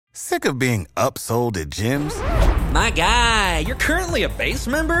Sick of being upsold at gyms? My guy, you're currently a base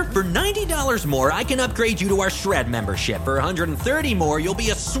member? For $90 more, I can upgrade you to our Shred membership. For $130 more, you'll be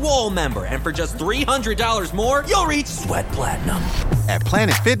a Swole member. And for just $300 more, you'll reach Sweat Platinum. At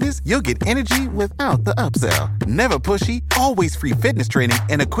Planet Fitness, you'll get energy without the upsell. Never pushy, always free fitness training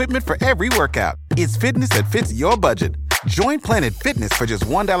and equipment for every workout. It's fitness that fits your budget. Join Planet Fitness for just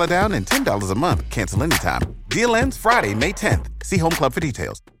 $1 down and $10 a month. Cancel anytime. Deal ends Friday, May 10th. See Home Club for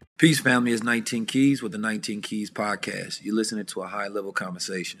details. Peace, family. It's 19 Keys with the 19 Keys podcast. You're listening to a high-level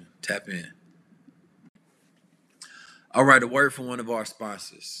conversation. Tap in. All right, a word from one of our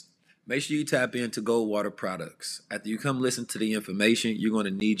sponsors. Make sure you tap into Goldwater products. After you come listen to the information, you're going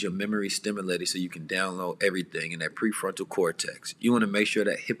to need your memory stimulated so you can download everything in that prefrontal cortex. You want to make sure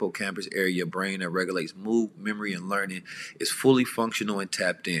that hippocampus area of your brain that regulates mood, memory, and learning is fully functional and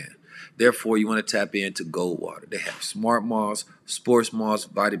tapped in. Therefore, you want to tap into Goldwater. They have Smart Moss, Sports Moss,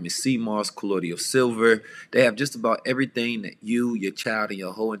 Vitamin C Moss, Colloidal Silver. They have just about everything that you, your child, and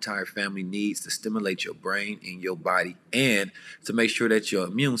your whole entire family needs to stimulate your brain and your body and to make sure that your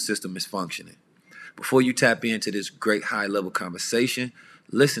immune system is functioning. Before you tap into this great high-level conversation,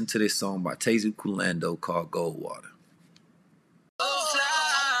 listen to this song by Tezu Kulando called Goldwater.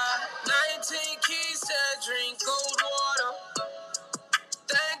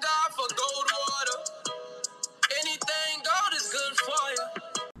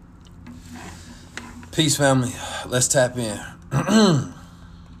 Peace, family. Let's tap in.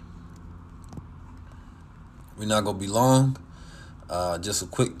 We're not going to be long. Just a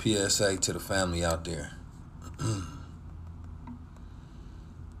quick PSA to the family out there.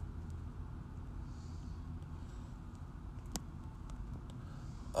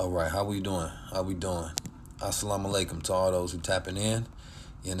 All right, how we doing? Assalamu alaikum to all those who tapping in.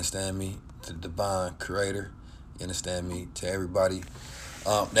 You understand me? To the divine creator. You understand me? To everybody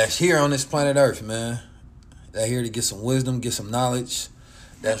that's here on this planet Earth, man. That here to get some wisdom, get some knowledge.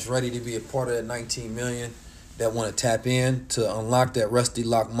 That's ready to be a part of that 19 million. That want to tap in to unlock that rusty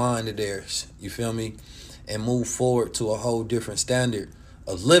locked mind of theirs. You feel me? And move forward to a whole different standard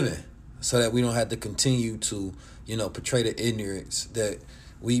of living, so that we don't have to continue to, portray the ignorance that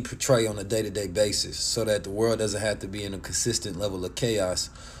we portray on a day-to-day basis, so that the world doesn't have to be in a consistent level of chaos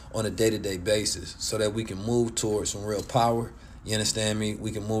on a day-to-day basis, so that we can move towards some real power. You understand me?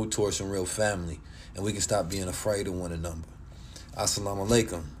 We can move towards some real family, and we can stop being afraid of one another. Assalamu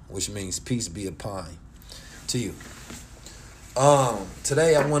alaikum, which means peace be upon to you.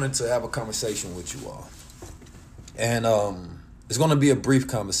 Today I wanted to have a conversation with you all. And it's going to be a brief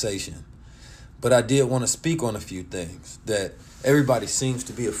conversation, but I did want to speak on a few things that everybody seems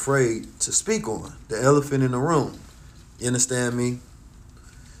to be afraid to speak on. The elephant in the room. You understand me?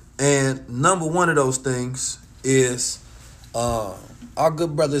 And number one of those things is our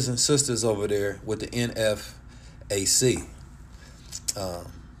good brothers and sisters over there with the NFAC.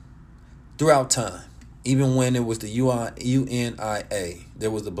 Throughout time, even when it was the UNIA,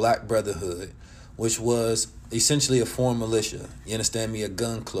 there was the Black Brotherhood, which was essentially a foreign militia. You understand me? A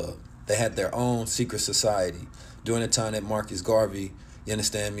gun club. They had their own secret society during the time that Marcus Garvey, you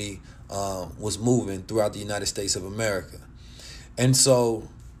understand me, was moving throughout the United States of America. And so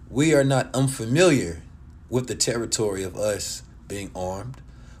we are not unfamiliar with the territory of us being armed.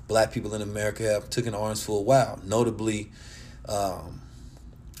 Black people in America have taken arms for a while, notably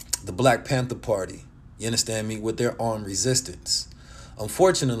the Black Panther Party, you understand me, with their armed resistance.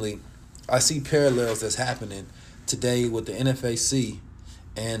 Unfortunately, I see parallels that's happening today with the NFAC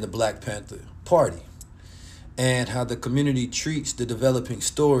and the Black Panther Party, and how the community treats the developing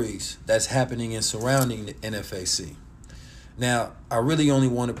stories that's happening and surrounding the NFAC. Now, I really only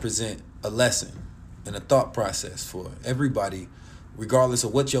want to present a lesson and a thought process for everybody, regardless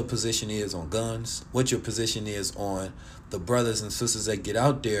of what your position is on guns, what your position is on the brothers and sisters that get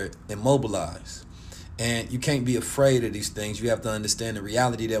out there and mobilize. And you can't be afraid of these things. You have to understand the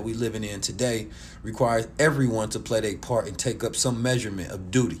reality that we living in today requires everyone to play their part and take up some measurement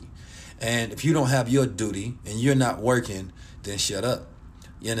of duty. And if you don't have your duty and you're not working, then shut up.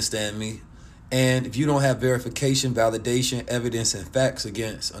 You understand me? And if you don't have verification, validation, evidence, and facts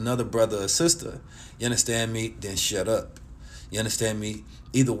against another brother or sister, you understand me? Then shut up. You understand me?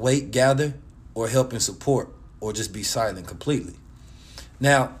 Either wait, gather, or help and support, or just be silent completely.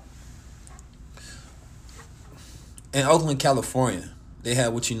 Now, in Oakland, California, they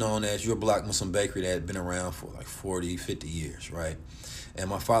had what you known as your Black Muslim bakery that had been around for like 40, 50 years, right? And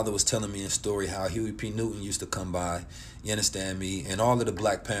my father was telling me a story how Huey P. Newton used to come by, you understand me, and all of the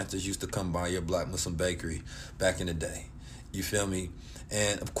Black Panthers used to come by your Black Muslim bakery back in the day. You feel me?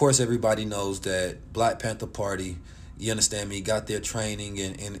 And of course, everybody knows that Black Panther Party, You understand me? Got their training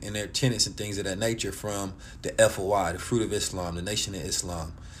and their tenets and things of that nature from the FOI, the Fruit of Islam, the Nation of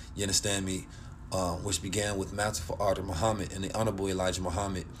Islam. You understand me? Which began with Master Fard Muhammad and the Honorable Elijah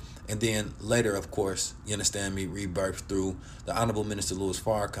Muhammad. And then later, of course, you understand me, rebirthed through the Honorable Minister Louis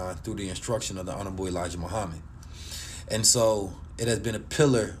Farrakhan through the instruction of the Honorable Elijah Muhammad. And so it has been a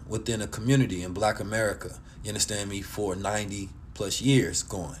pillar within a community in Black America, you understand me, for 90 plus years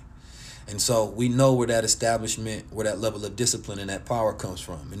going. And so we know where that establishment, where that level of discipline and that power comes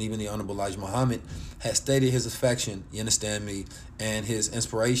from. And even the Honorable Elijah Muhammad has stated his affection, you understand me, and his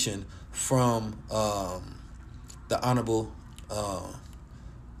inspiration from the Honorable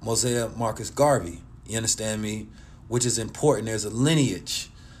Mosiah Marcus Garvey, you understand me, which is important. There's a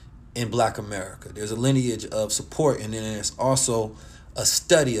lineage in Black America. There's a lineage of support, and then there's also a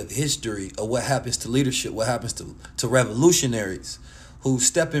study of history of what happens to leadership, what happens to revolutionaries who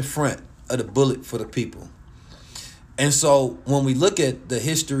step in front of the bullet for the people. And so when we look at the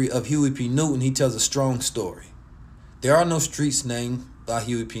history of Huey P. Newton, he tells a strong story. There are no streets named by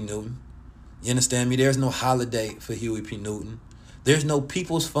Huey P. Newton. You understand me? There's no holiday for Huey P. Newton. There's no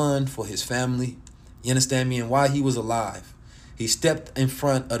People's Fund for his family. You understand me? And while he was alive, he stepped in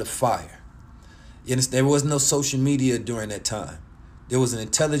front of the fire. You understand? There was no social media during that time. There was an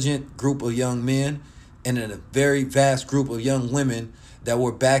intelligent group of young men and a very vast group of young women that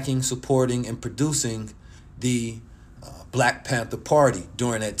were backing, supporting, and producing the Black Panther Party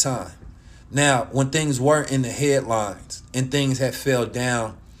during that time. Now, when things weren't in the headlines and things had fell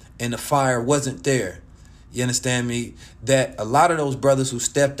down and the fire wasn't there, you understand me, that a lot of those brothers who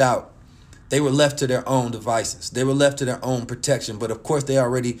stepped out, they were left to their own devices. They were left to their own protection. But of course, they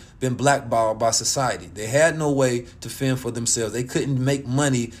already been blackballed by society. They had no way to fend for themselves. They couldn't make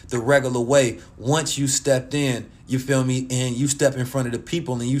money the regular way. Once you stepped in, you feel me, and you step in front of the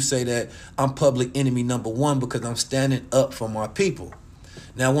people and you say that I'm public enemy number one because I'm standing up for my people.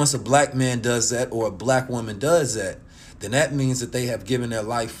 Now, once a black man does that or a black woman does that, then that means that they have given their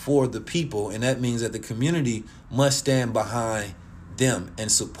life for the people, and that means that the community must stand behind them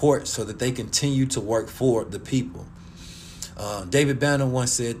and support so that they continue to work for the people. David Banner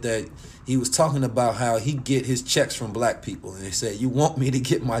once said that he was talking about how he get his checks from black people, and he said, you want me to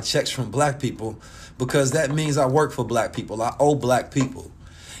get my checks from black people because that means I work for black people. I owe black people.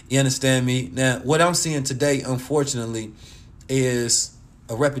 You understand me? Now, what I'm seeing today, unfortunately, is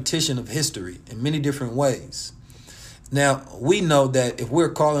a repetition of history in many different ways. Now, we know that if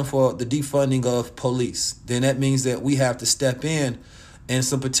we're calling for the defunding of police, then that means that we have to step in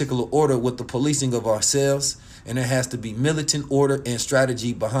some particular order with the policing of ourselves, and there has to be militant order and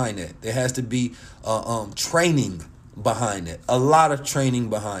strategy behind that. There has to be training behind that, a lot of training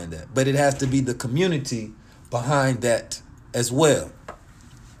behind that, but it has to be the community behind that as well.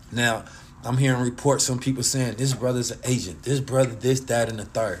 Now, I'm hearing reports, some people saying this brother's an agent, this brother, this, that, and the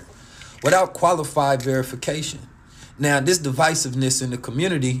third, without qualified verification. Now, this divisiveness in the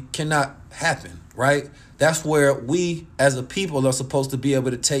community cannot happen, right? That's where we as a people are supposed to be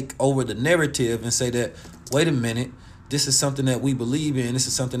able to take over the narrative and say that, wait a minute, this is something that we believe in. This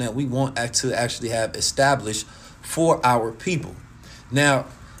is something that we want to actually have established for our people. Now,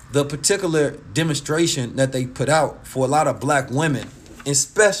 the particular demonstration that they put out for a lot of black women,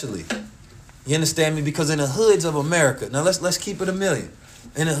 especially, you understand me? Because in the hoods of America, now let's keep it a million.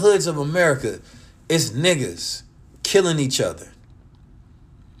 In the hoods of America, it's niggas killing each other.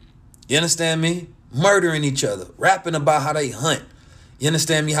 You understand me? Murdering each other, rapping about how they hunt. You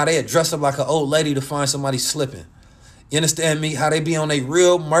understand me? How they dress up like an old lady to find somebody slipping. You understand me? How they be on a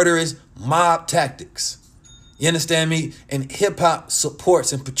real murderous mob tactics. You understand me? And hip hop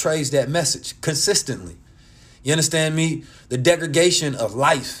supports and portrays that message consistently. You understand me? The degradation of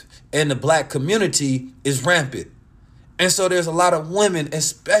life in the black community is rampant. And so there's a lot of women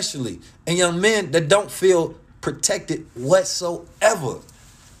especially and young men that don't feel protected whatsoever.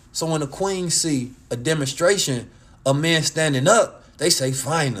 So when the queen see a demonstration of men standing up, they say,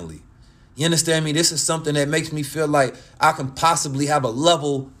 finally. You understand me? This is something that makes me feel like I can possibly have a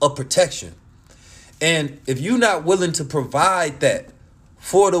level of protection. And if you're not willing to provide that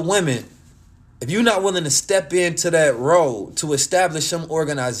for the women, if you're not willing to step into that role to establish some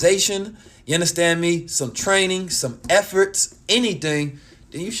organization, you understand me, some training, some efforts, anything,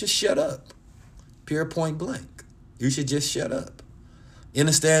 then you should shut up. Pure point blank. You should just shut up. You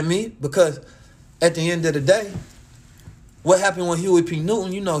understand me? Because at the end of the day, what happened with Huey P.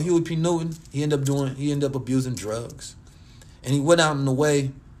 Newton? You know, Huey P. Newton, he ended up abusing drugs. And he went out in a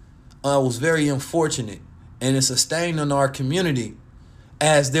way was very unfortunate. And it's a stain on our community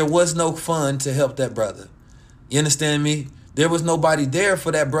as there was no fund to help that brother. You understand me? There was nobody there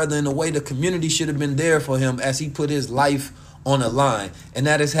for that brother in the way the community should have been there for him as he put his life on the line. And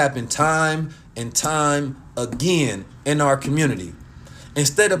that has happened time and time again in our community.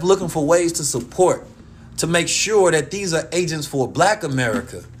 Instead of looking for ways to support, to make sure that these are agents for Black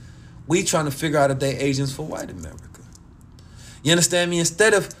America, we trying to figure out if they're agents for white America. You understand me?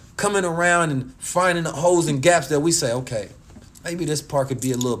 Instead of coming around and finding the holes and gaps that we say, okay, maybe this part could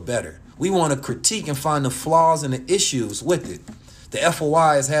be a little better. We want to critique and find the flaws and the issues with it. The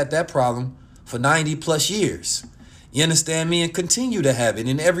FOI has had that problem for 90 plus years. You understand me? And continue to have it.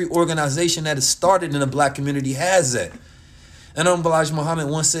 And every organization that is started in the Black community has that. And Elijah Muhammad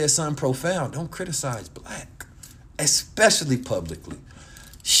once said something profound. Don't criticize Black, especially publicly.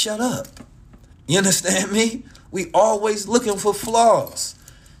 Shut up. You understand me? We always looking for flaws.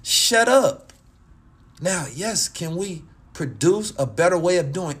 Shut up. Now, yes, can we produce a better way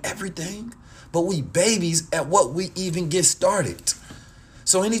of doing everything? But we babies at what we even get started.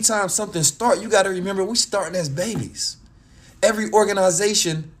 So anytime something starts, you got to remember we starting as babies. Every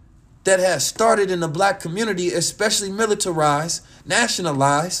organization that has started in the Black community, especially militarized,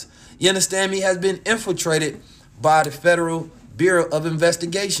 nationalized, you understand me, has been infiltrated by the Federal Bureau of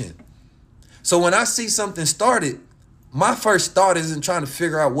Investigation. So when I see something started, my first thought isn't trying to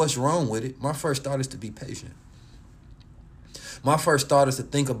figure out what's wrong with it. My first thought is to be patient. My first thought is to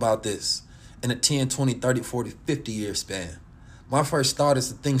think about this in a 10, 20, 30, 40, 50 year span. My first thought is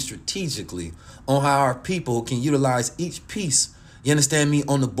to think strategically on how our people can utilize each piece, you understand me,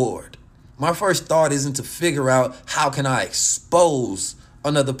 on the board. My first thought isn't to figure out how can I expose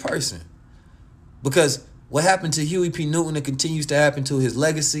another person. Because what happened to Huey P. Newton and continues to happen to his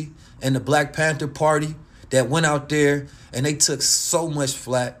legacy and the Black Panther Party that went out there and they took so much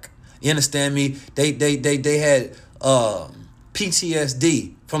flack. You understand me? They had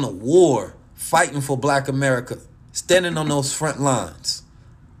PTSD from the war fighting for Black America, standing on those front lines.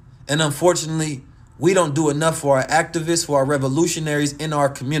 And unfortunately, we don't do enough for our activists, for our revolutionaries in our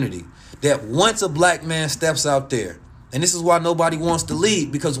community. That once a Black man steps out there, and this is why nobody wants to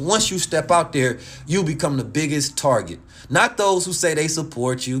lead, because once you step out there, you become the biggest target. Not those who say they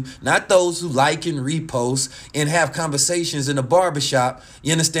support you, not those who like and repost and have conversations in a barbershop.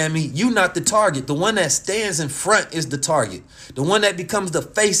 You understand me? You not the target. The one that stands in front is the target. The one that becomes the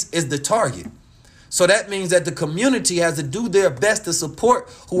face is the target. So that means that the community has to do their best to support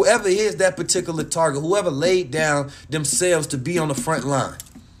whoever is that particular target, whoever laid down themselves to be on the front line.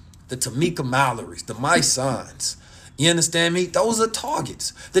 The Tamika Mallory's, the Mysons. You understand me? Those are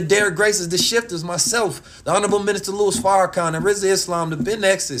targets. The Derek Graces, the Shifters, myself, the Honorable Minister Louis Farrakhan, the Rizza Islam, the Ben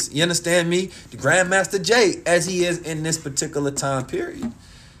Exis. You understand me? The Grandmaster Jay, as he is in this particular time period.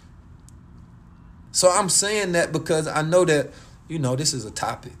 So I'm saying that because I know that, this is a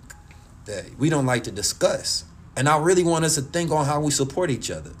topic that we don't like to discuss. And I really want us to think on how we support each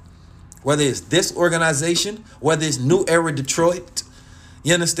other. Whether it's this organization, whether it's New Era Detroit,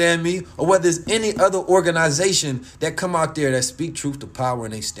 you understand me? Or whether it's any other organization that come out there that speak truth to power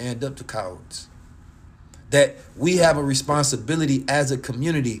and they stand up to cowards. That we have a responsibility as a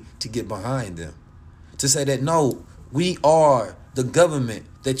community to get behind them. To say that, no, we are the government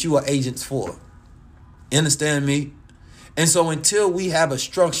that you are agents for. You understand me? And so until we have a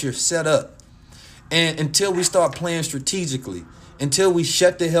structure set up, and until we start playing strategically, until we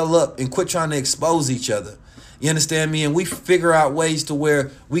shut the hell up and quit trying to expose each other, you understand me? And we figure out ways to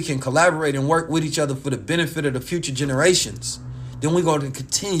where we can collaborate and work with each other for the benefit of the future generations, then we're going to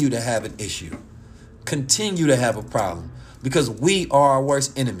continue to have an issue, continue to have a problem, because we are our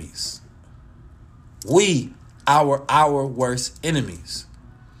worst enemies. We are our worst enemies,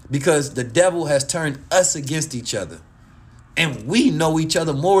 because the devil has turned us against each other. And we know each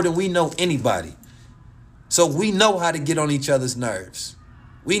other more than we know anybody. So we know how to get on each other's nerves.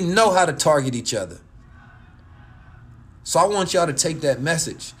 We know how to target each other. So I want y'all to take that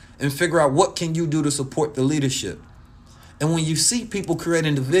message and figure out what can you do to support the leadership. And when you see people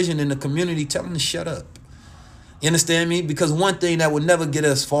creating division in the community, tell them to shut up. You understand me? Because one thing that will never get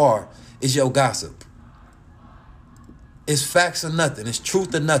us far is your gossip. It's facts or nothing. It's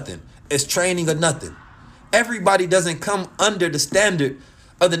truth or nothing. It's training or nothing. Everybody doesn't come under the standard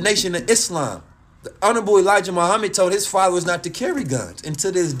of the Nation of Islam. The Honorable Elijah Muhammad told his followers not to carry guns. And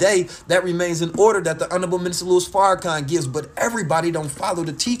to this day, that remains an order that the Honorable Minister Louis Farrakhan gives. But everybody don't follow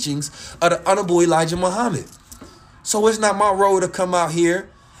the teachings of the Honorable Elijah Muhammad. So it's not my role to come out here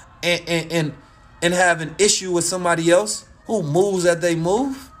and have an issue with somebody else who moves as they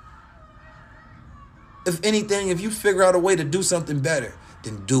move. If anything, if you figure out a way to do something better,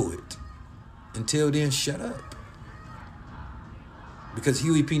 then do it. Until then, shut up. Because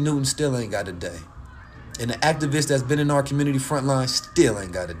Huey P. Newton still ain't got a day. And the activist that's been in our community front line still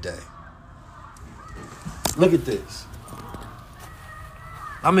ain't got a day. Look at this.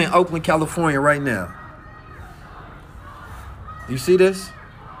 I'm in Oakland, California right now. You see this?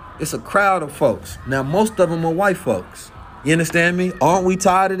 It's a crowd of folks. Now, most of them are white folks. You understand me? Aren't we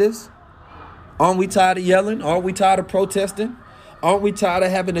tired of this? Aren't we tired of yelling? Aren't we tired of protesting? Aren't we tired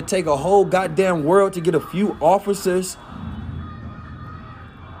of having to take a whole goddamn world to get a few officers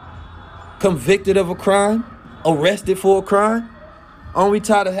convicted of a crime, arrested for a crime? Aren't we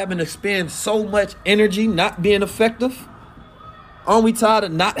tired of having to spend so much energy not being effective? Aren't we tired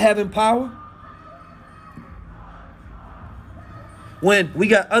of not having power? When we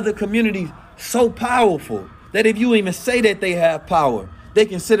got other communities so powerful that if you even say that they have power, they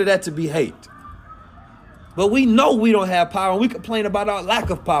consider that to be hate. But we know we don't have power, and we complain about our lack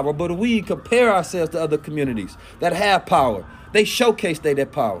of power. But if we compare ourselves to other communities that have power, they showcase their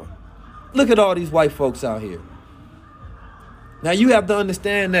power. Look at all these white folks out here. Now you have to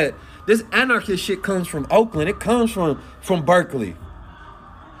understand that this anarchist shit comes from Oakland. It comes from Berkeley.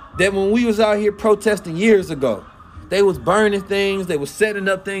 That when we was out here protesting years ago, they was burning things, they was setting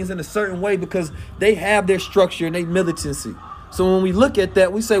up things in a certain way because they have their structure and their militancy. So when we look at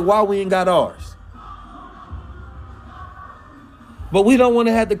that, we say, why we ain't got ours? But we don't want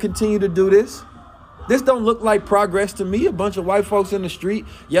to have to continue to do this. This don't look like progress to me. A bunch of white folks in the street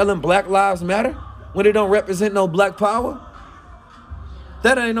yelling Black Lives Matter when they don't represent no black power.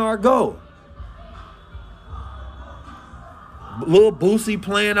 That ain't our goal. Little Boosie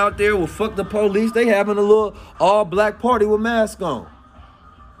playing out there with fuck the police. They having a little all black party with masks on.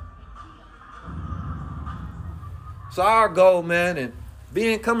 So our goal, man,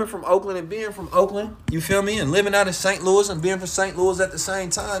 and coming from Oakland and being from Oakland, you feel me? And living out in St. Louis and being from St. Louis at the same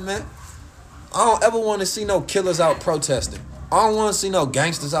time, man. I don't ever want to see no killers out protesting. I don't want to see no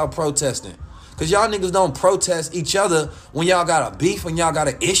gangsters out protesting. Because y'all niggas don't protest each other when y'all got a beef, when y'all got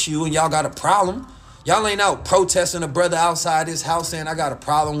an issue, and y'all got a problem. Y'all ain't out protesting a brother outside his house saying, I got a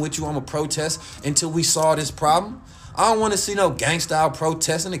problem with you, I'm going to protest until we solve this problem. I don't want to see no gangster out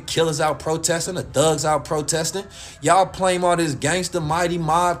protesting, the killers out protesting, the thugs out protesting. Y'all claim all this gangster, mighty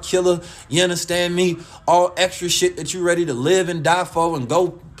mob, killer, you understand me? All extra shit that you ready to live and die for and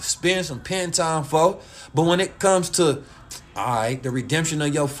go spend some pen time for. But when it comes to, all right, the redemption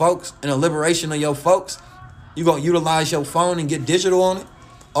of your folks and the liberation of your folks, you going to utilize your phone and get digital on it?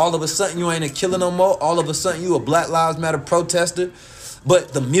 All of a sudden you ain't a killer no more. All of a sudden you a Black Lives Matter protester. But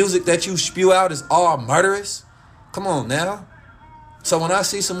the music that you spew out is all murderous. Come on now. So when I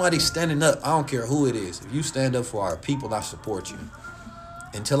see somebody standing up, I don't care who it is. If you stand up for our people, I support you.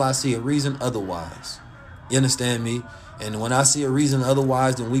 Until I see a reason otherwise. You understand me? And when I see a reason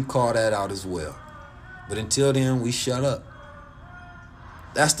otherwise, then we call that out as well. But until then, we shut up.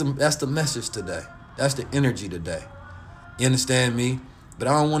 That's the message today. That's the energy today. You understand me? But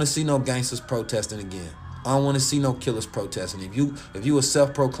I don't want to see no gangsters protesting again. I don't want to see no killers protesting. If you a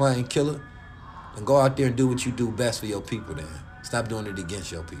self-proclaimed killer, then go out there and do what you do best for your people then. Stop doing it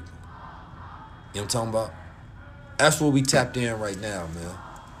against your people. You know what I'm talking about? That's where we tapped in right now, man.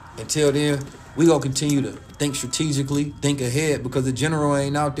 Until then, we gonna continue to think strategically, think ahead, because the general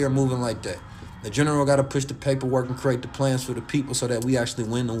ain't out there moving like that. The general got to push the paperwork and create the plans for the people so that we actually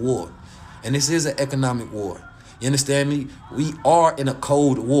win the war. And this is an economic war. You understand me? We are in a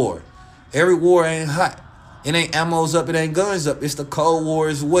cold war. Every war ain't hot. It ain't ammos up, it ain't guns up. It's the Cold War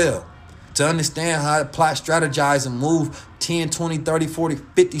as well. To understand how to plot, strategize, and move 10, 20, 30, 40,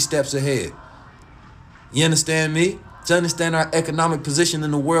 50 steps ahead. You understand me? To understand our economic position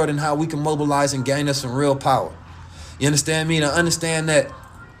in the world and how we can mobilize and gain us some real power. You understand me? To understand that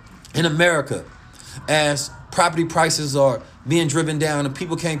in America, as property prices are being driven down and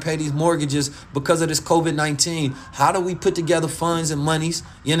people can't pay these mortgages because of this COVID-19, how do we put together funds and monies,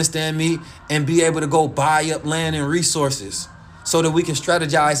 you understand me, and be able to go buy up land and resources so that we can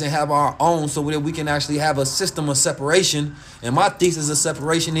strategize and have our own, so that we can actually have a system of separation? And my thesis of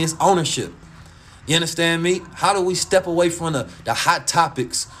separation is ownership. You understand me? How do we step away from the hot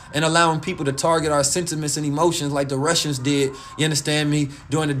topics and allowing people to target our sentiments and emotions like the Russians did, you understand me,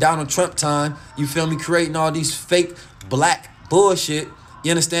 during the Donald Trump time, you feel me, creating all these fake black bullshit,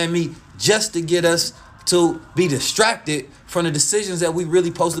 you understand me, just to get us to be distracted from the decisions that we really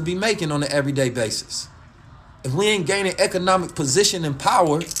supposed to be making on an everyday basis. If we ain't gaining economic position and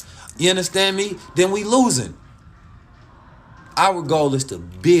power, you understand me, then we losing. Our goal is to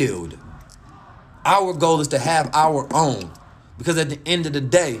build. Our goal is to have our own. Because at the end of the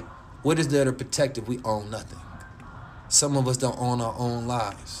day, what is there to protect if we own nothing? Some of us don't own our own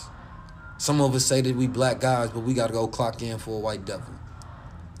lives. Some of us say that we black guys, but we got to go clock in for a white devil.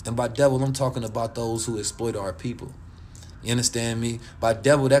 And by devil, I'm talking about those who exploit our people. You understand me? By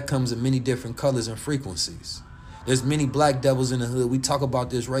devil, that comes in many different colors and frequencies. There's many black devils in the hood. We talk about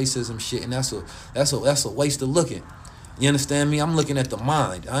this racism shit, and that's a waste of looking. You understand me? I'm looking at the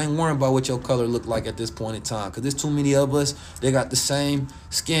mind. I ain't worrying about what your color look like at this point in time, because there's too many of us. They got the same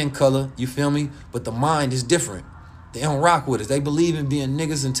skin color, you feel me? But the mind is different. They don't rock with us. They believe in being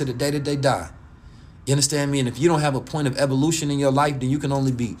niggas until the day that they die. You understand me? And if you don't have a point of evolution in your life, then you can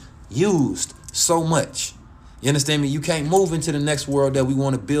only be used so much. You understand me? You can't move into the next world that we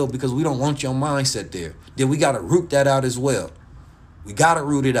want to build because we don't want your mindset there. Then we got to root that out as well. We got to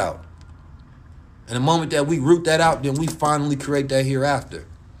root it out. And the moment that we root that out, then we finally create that hereafter.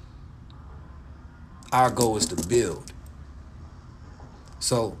 Our goal is to build.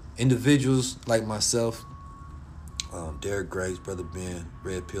 So individuals like myself, Derek Grace, Brother Ben,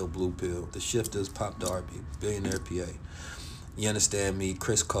 Red Pill, Blue Pill, The Shifters, Pop Darby, Billionaire PA. You understand me?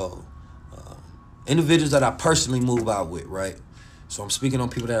 Chris Cole. Individuals that I personally move out with, right? So I'm speaking on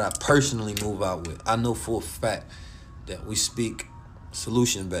people that I personally move out with. I know for a fact that we speak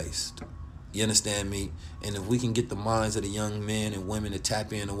solution-based. You understand me? And if we can get the minds of the young men and women to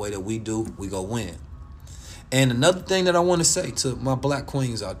tap in the way that we do, we go win. And another thing that I want to say to my black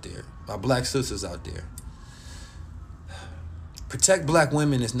queens out there, my black sisters out there, protect black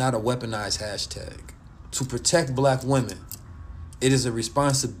women is not a weaponized hashtag. To protect black women, it is a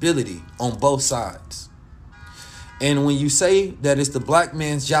responsibility on both sides. And when you say that it's the black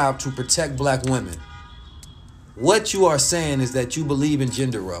man's job to protect black women, what you are saying is that you believe in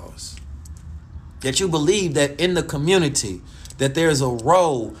gender roles. That you believe that in the community, that there's a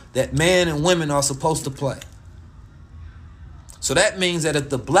role that men and women are supposed to play. So that means that if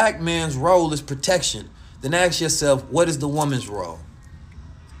the black man's role is protection, then ask yourself, what is the woman's role?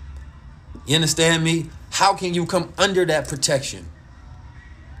 You understand me? How can you come under that protection?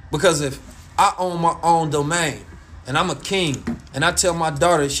 Because if I own my own domain and I'm a king and I tell my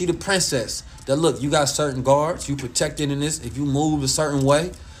daughter, she the princess, that look, you got certain guards, you protected in this if you move a certain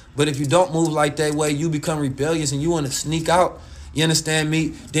way. But if you don't move like that way, you become rebellious and you want to sneak out, you understand me?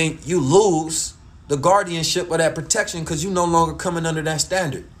 Then you lose the guardianship of that protection because you no longer coming under that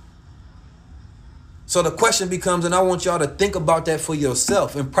standard. So the question becomes, and I want y'all to think about that for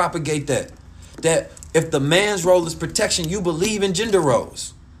yourself and propagate that. That if the man's role is protection, you believe in gender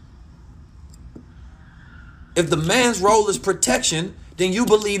roles. If the man's role is protection, then you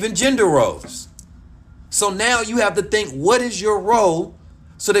believe in gender roles. So now you have to think, what is your role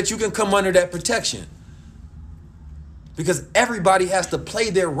so that you can come under that protection? Because everybody has to play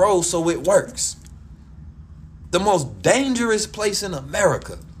their role so it works. The most dangerous place in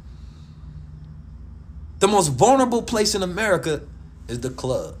America, the most vulnerable place in America is the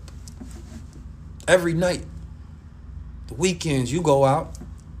club. Every night, the weekends, you go out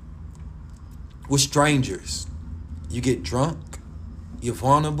with strangers. You get drunk. You're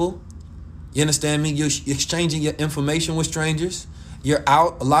vulnerable. You understand me? You're exchanging your information with strangers. You're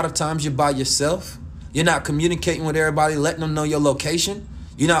out. A lot of times you're by yourself. You're not communicating with everybody, letting them know your location.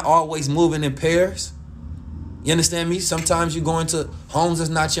 You're not always moving in pairs. You understand me? Sometimes you go into homes that's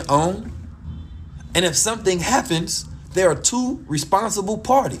not your own. And if something happens, there are two responsible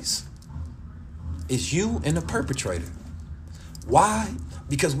parties. It's you and the perpetrator. Why?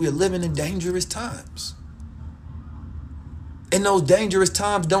 Because we are living in dangerous times. And those dangerous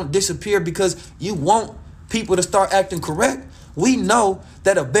times don't disappear because you want people to start acting correct. We know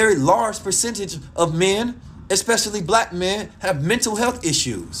that a very large percentage of men, especially black men, have mental health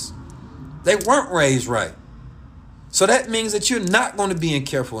issues. They weren't raised right. So that means that you're not going to be in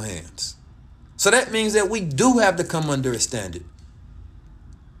careful hands. So that means that we do have to come under a standard.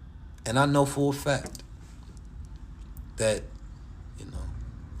 And I know for a fact that,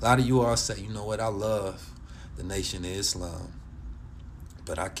 a lot of you all say, you know what, I love the Nation of Islam,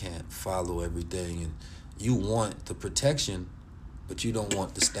 but I can't follow everything. And you want the protection, but you don't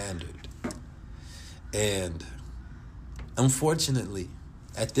want the standard. And unfortunately,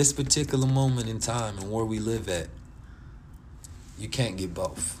 at this particular moment in time and where we live at, you can't get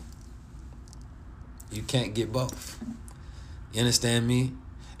both. You can't get both. You understand me?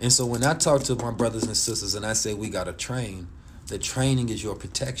 And so when I talk to my brothers and sisters and I say we got to train, the training is your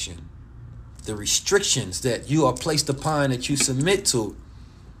protection. The restrictions that you are placed upon, that you submit to,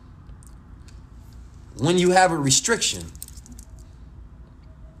 when you have a restriction,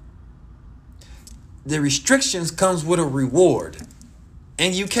 the restrictions comes with a reward.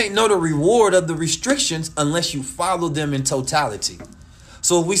 And you can't know the reward of the restrictions unless you follow them in totality.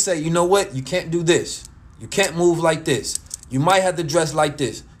 So if we say, you know what, you can't do this. You can't move like this. You might have to dress like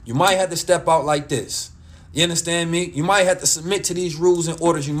this. You might have to step out like this. You understand me? You might have to submit to these rules and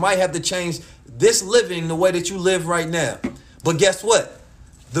orders. You might have to change this living the way that you live right now. But guess what?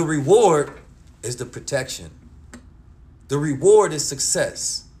 The reward is the protection. The reward is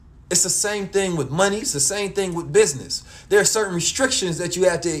success. It's the same thing with money. It's the same thing with business. There are certain restrictions that you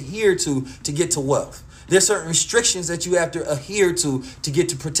have to adhere to get to wealth. There are certain restrictions that you have to adhere to get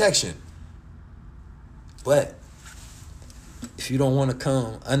to protection. But if you don't want to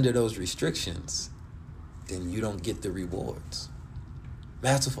come under those restrictions, then you don't get the rewards.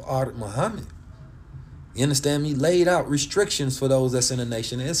 Master Fard Muhammad, you understand me, laid out restrictions for those that's in the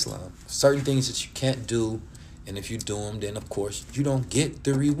Nation of Islam. Certain things that you can't do, and if you do them, then of course you don't get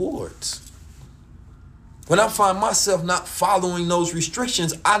the rewards. When I find myself not following those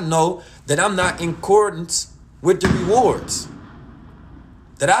restrictions, I know that I'm not in accordance with the rewards.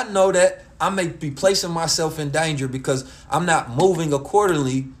 That I know that I may be placing myself in danger because I'm not moving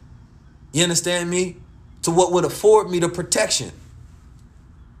accordingly, you understand me, to what would afford me the protection.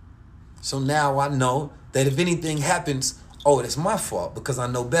 So now I know that if anything happens, it's my fault because I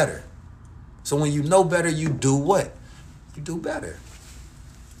know better. So when you know better, you do what? You do better.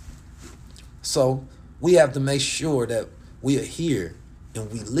 So we have to make sure that we adhere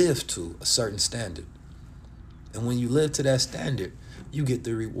and we live to a certain standard. And when you live to that standard, you get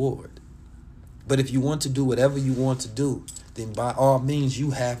the reward. But if you want to do whatever you want to do, then by all means,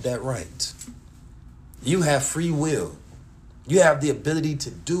 you have that right. You have free will. You have the ability to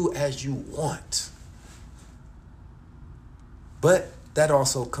do as you want. But that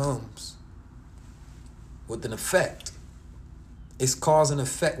also comes with an effect. It's cause and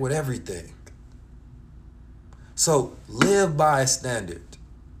effect with everything. So live by a standard.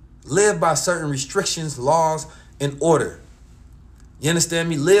 Live by certain restrictions, laws, and order. You understand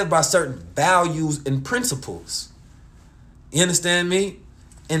me? Live by certain values and principles. You understand me?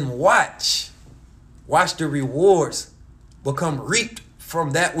 And watch the rewards become reaped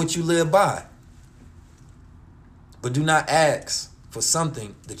from that which you live by. But do not ask for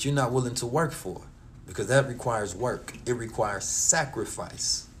something that you're not willing to work for, because that requires work. It requires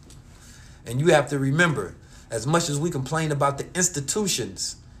sacrifice. And you have to remember, as much as we complain about the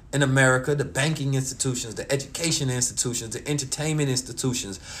institutions in America, the banking institutions, the education institutions, the entertainment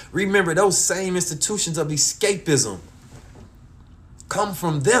institutions, remember those same institutions of escapism come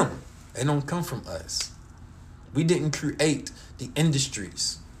from them. They don't come from us. We didn't create the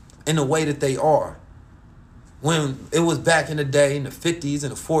industries in the way that they are. When it was back in the day, in the 50s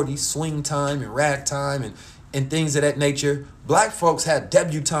and the 40s, swing time and rag time and things of that nature, black folks had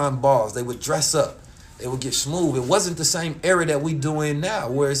debutante balls. They would dress up. They would get smooth. It wasn't the same era that we do in now,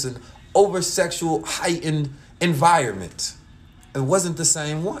 where it's an over-sexual, heightened environment. It wasn't the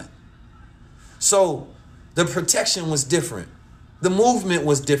same one. So the protection was different. The movement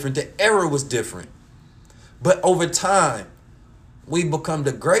was different. The era was different. But over time, we become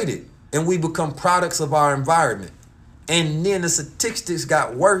degraded and we become products of our environment. And then the statistics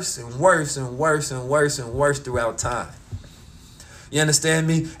got worse and worse and worse and worse and worse throughout time. You understand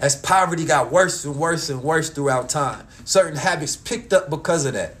me? As poverty got worse and worse and worse throughout time, certain habits picked up because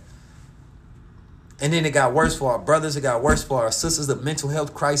of that. And then it got worse for our brothers. It got worse for our sisters. The mental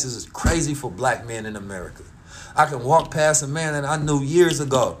health crisis is crazy for black men in America. I can walk past a man that I knew years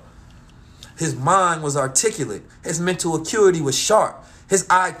ago. His mind was articulate. His mental acuity was sharp. His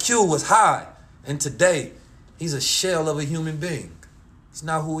IQ was high. And today, he's a shell of a human being. He's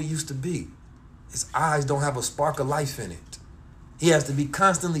not who he used to be. His eyes don't have a spark of life in it. He has to be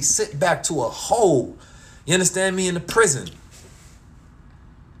constantly sent back to a hole, you understand me, in the prison.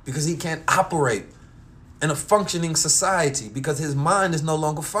 Because he can't operate in a functioning society because his mind is no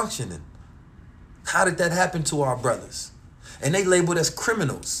longer functioning. How did that happen to our brothers? And they labeled as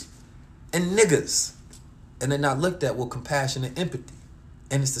criminals and niggas. And they're not looked at with compassion and empathy.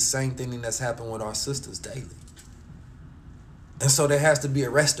 And it's the same thing that's happened with our sisters daily. And so there has to be a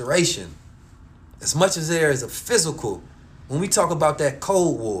restoration. As much as there is a physical, when we talk about that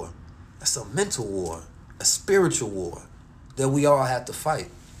Cold War, that's a mental war, a spiritual war that we all have to fight.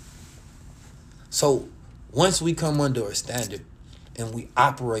 So once we come under a standard and we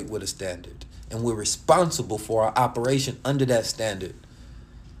operate with a standard and we're responsible for our operation under that standard,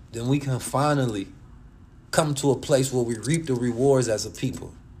 then we can finally come to a place where we reap the rewards as a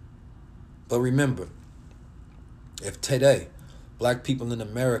people. But remember, if today black people in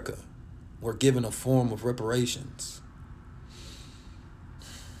America were given a form of reparations,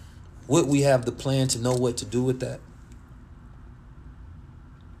 would we have the plan to know what to do with that?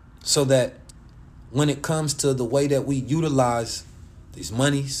 So that when it comes to the way that we utilize these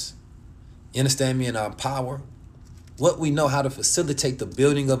monies, you understand me, and our power, what we know how to facilitate the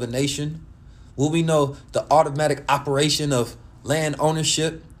building of a nation, Will we know the automatic operation of land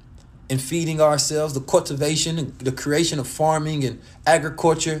ownership and feeding ourselves, the cultivation and the creation of farming and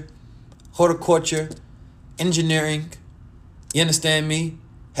agriculture, horticulture, engineering, you understand me?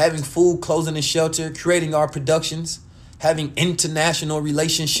 Having food, clothing, and shelter, creating our productions, having international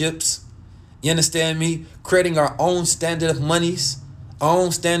relationships, you understand me? Creating our own standard of monies, our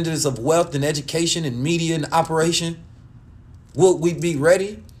own standards of wealth and education and media and operation. Will we be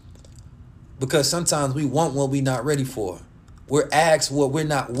ready? Because sometimes we want what we're not ready for. We're asked what we're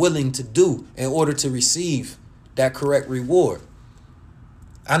not willing to do in order to receive that correct reward.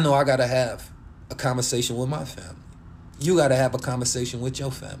 I know I got to have a conversation with my family. You got to have a conversation with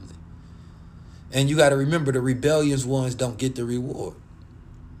your family. And you got to remember the rebellious ones don't get the reward.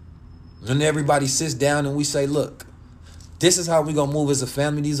 When everybody sits down and we say, look, this is how we going to move as a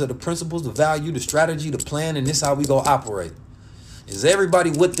family. These are the principles, the value, the strategy, the plan, and this is how we going to operate. Is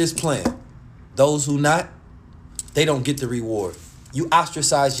everybody with this plan? Those who not, they don't get the reward. You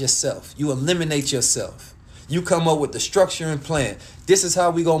ostracize yourself. You eliminate yourself. You come up with the structure and plan. This is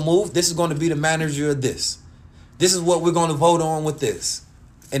how we going to move. This is going to be the manager of this. This is what we're going to vote on with this.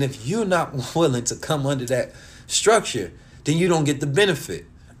 And if you're not willing to come under that structure, then you don't get the benefit.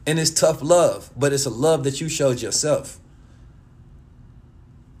 And it's tough love, but it's a love that you showed yourself.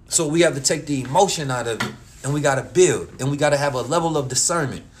 So we have to take the emotion out of it, and we got to build, and we got to have a level of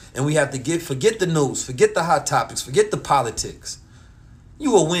discernment. And we have to forget the news, forget the hot topics, forget the politics.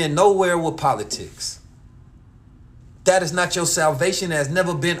 You will win nowhere with politics. That is not your salvation. It has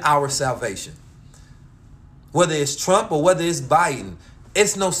never been our salvation. Whether it's Trump or whether it's Biden,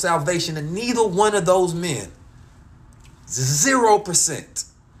 it's no salvation in neither one of those men. 0%.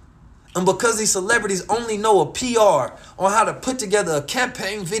 And because these celebrities only know a PR on how to put together a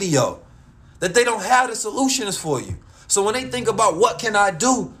campaign video, that they don't have the solutions for you. So when they think about what can I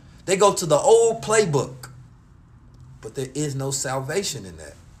do, they go to the old playbook. But there is no salvation in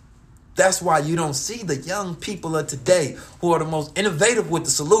that. That's why you don't see the young people of today who are the most innovative with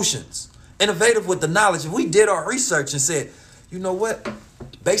the solutions, innovative with the knowledge. If we did our research and said, you know what,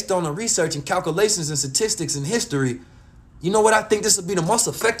 based on the research and calculations and statistics and history, you know what, I think this would be the most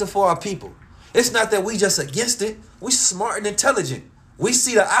effective for our people. It's not that we just against it. We smart and intelligent. We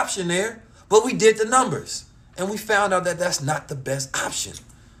see the option there, but we did the numbers. And we found out that that's not the best option.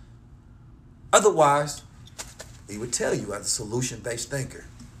 Otherwise, we would tell you as a solution-based thinker.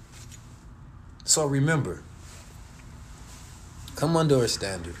 So remember, come under a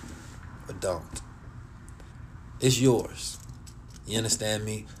standard or don't. It's yours. You understand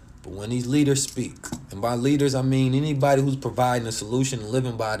me? But when these leaders speak, and by leaders I mean anybody who's providing a solution and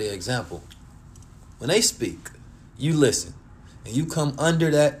living by their example, when they speak, you listen, and you come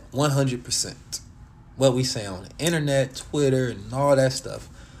under that 100%. What we say on the internet, Twitter, and all that stuff.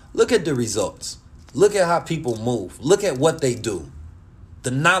 Look at the results. Look at how people move. Look at what they do.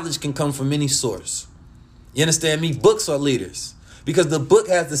 The knowledge can come from any source. You understand me? Books are leaders because the book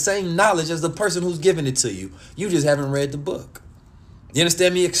has the same knowledge as the person who's giving it to you. You just haven't read the book. You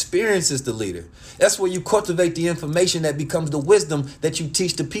understand me? Experience is the leader. That's where you cultivate the information that becomes the wisdom that you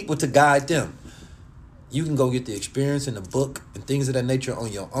teach the people to guide them. You can go get the experience in the book and things of that nature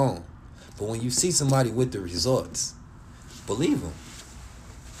on your own. But when you see somebody with the results, believe them.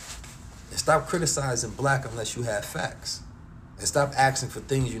 And stop criticizing black unless you have facts. And stop asking for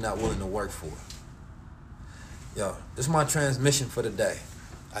things you're not willing to work for. Yo, this is my transmission for the day.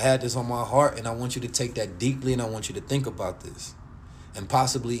 I had this on my heart, and I want you to take that deeply, and I want you to think about this. And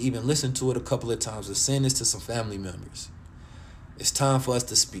possibly even listen to it a couple of times or send this to some family members. It's time for us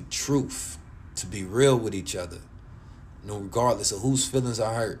to speak truth, to be real with each other, regardless of whose feelings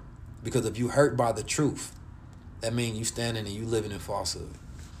are hurt. Because if you hurt by the truth, that means you standing and you living in falsehood.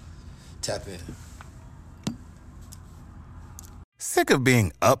 Tap in. Sick of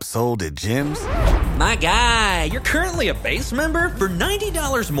being upsold at gyms? My guy, you're currently a base member? For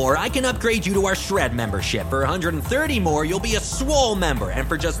 $90 more, I can upgrade you to our Shred membership. For $130 more, you'll be a Swole member. And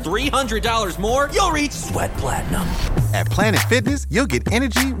for just $300 more, you'll reach Sweat Platinum. At Planet Fitness, you'll get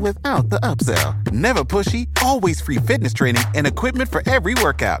energy without the upsell. Never pushy, always free fitness training and equipment for every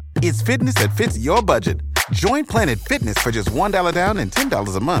workout. It's fitness that fits your budget. Join Planet Fitness for just $1 down and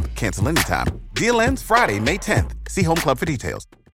 $10 a month. Cancel anytime. Deal ends Friday, May 10th. See Home Club for details.